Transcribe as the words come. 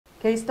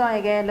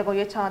Keistoegei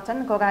logoiwechoton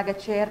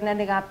kokakecher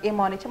nenikab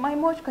emoni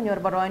chemaimuch konyor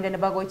boroindo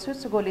nebo koityi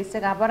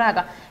sukulisiekab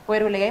barak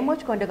koweru kole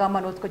kaimuch konde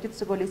komonut kochut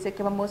sukulisiek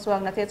chebo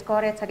muswoknotet ko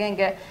oret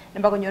agenge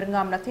nebo konyor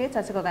ng'omnotet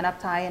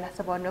asikokanaptaen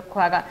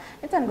sobonwekwak.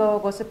 Niton ko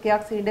kosubkei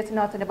ak sirindet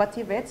noton nebo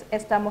TVET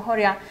Esther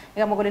Muhoria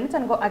nekamwa kole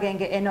niton ko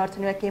agenge en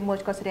ortinwek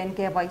cheimuch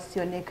kosirengei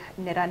boisionik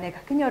neranik.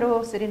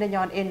 Kinyoru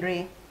sirindenyon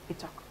Henry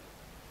Bitok.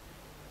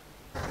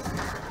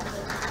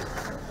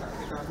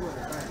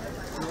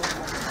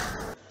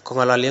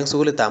 Kong'ololi eng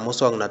sukulitab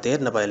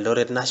muswoknotet nebo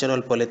Eldoret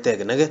National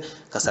Polytechnic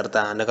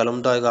kasarta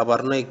nekalumdoi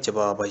kabarunoik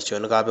chebo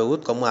boisionikab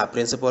eut komwa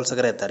Principal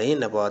Secretary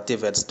nebo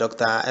TVET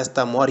Dr.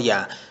 Esther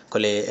Muhoria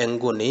kole eng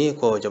nguni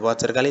ko chobot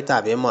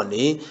serikalitab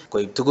emoni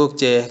koib tuguk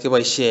che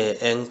kiboisie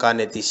eng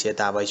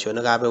kanetisietab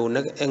boisionikab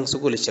eunek eng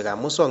sukulisiekab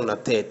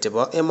muswoknotet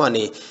chebo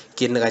emoni,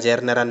 kit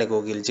nekacher neranik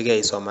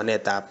kokiljigei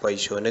somanetab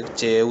boisionik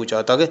cheu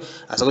chotok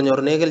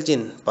asikonyorune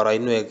kelchin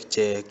boroinwek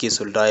che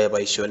kisuldae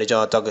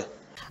boisionichotok.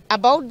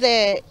 About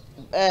the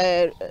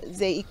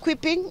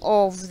equipping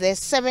of the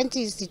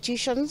 70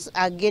 institutions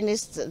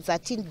against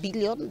 13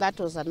 billion that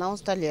was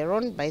announced earlier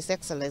on by His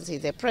Excellency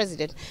the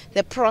President,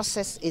 the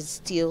process is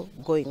still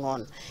going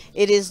on.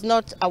 It is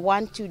not a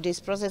 1-2 days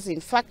process. In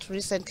fact,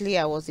 recently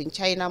I was in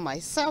China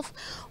myself,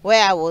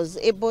 where I was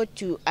able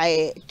to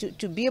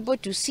be able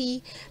to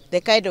see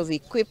the kind of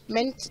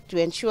equipment to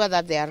ensure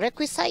that there are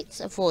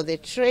requisites for the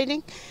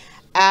training.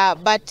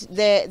 But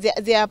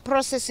there are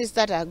processes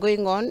that are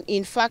going on.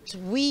 In fact,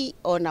 we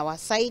on our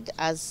side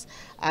as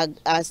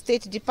a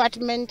State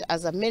Department,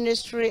 as a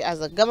ministry, as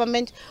a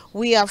government,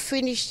 we have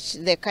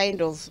finished the kind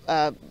of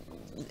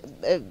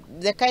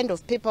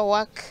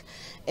paperwork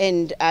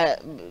and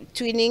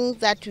twinning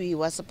that we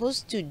were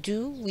supposed to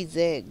do with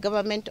the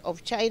government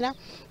of China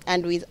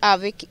and with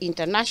AVIC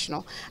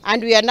International.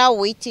 And we are now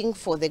waiting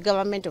for the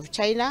government of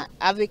China,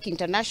 AVIC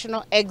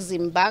International,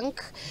 Exim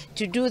Bank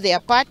to do their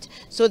part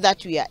so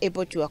that we are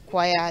able to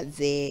acquire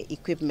the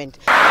equipment.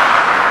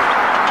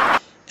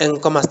 Eng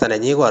komasta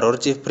nenyi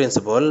koaror Chief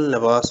Principal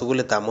nebo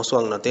sukulitab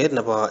muswoknotet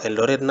nebo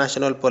Eldoret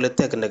National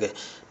Polytechnic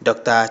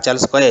Dr.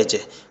 Charles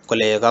Koech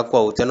kole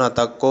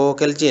kakwautyonotok ko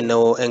kelchin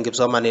neo eng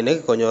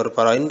kipsomaninik konyor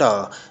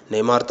boroindo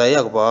neimortoi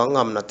akobo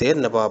ng'omnotet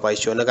nebo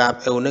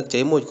boisionikab eunek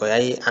cheimuch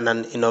koyai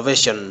anan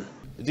innovation.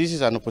 This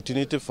is an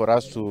opportunity for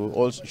us to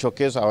also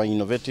showcase our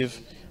innovative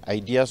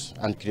ideas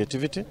and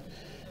creativity,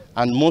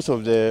 and most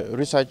of the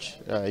research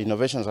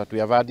innovations that we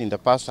have had in the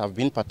past have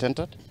been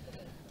patented,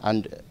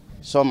 and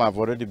some have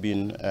already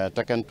been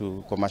taken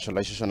to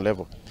commercialization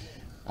level.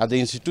 At the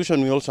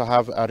institution, we also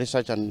have a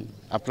research and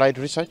applied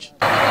research.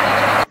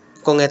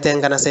 Kong'ete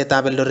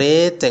nganasetab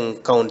Eldoret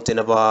eng county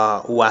nebo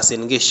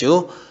Uasin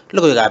Gishu,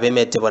 logoiwekab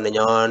emet chebo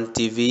Nenyon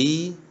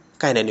TV,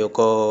 kainenyu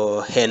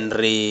ko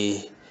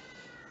Henry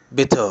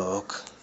Bitok.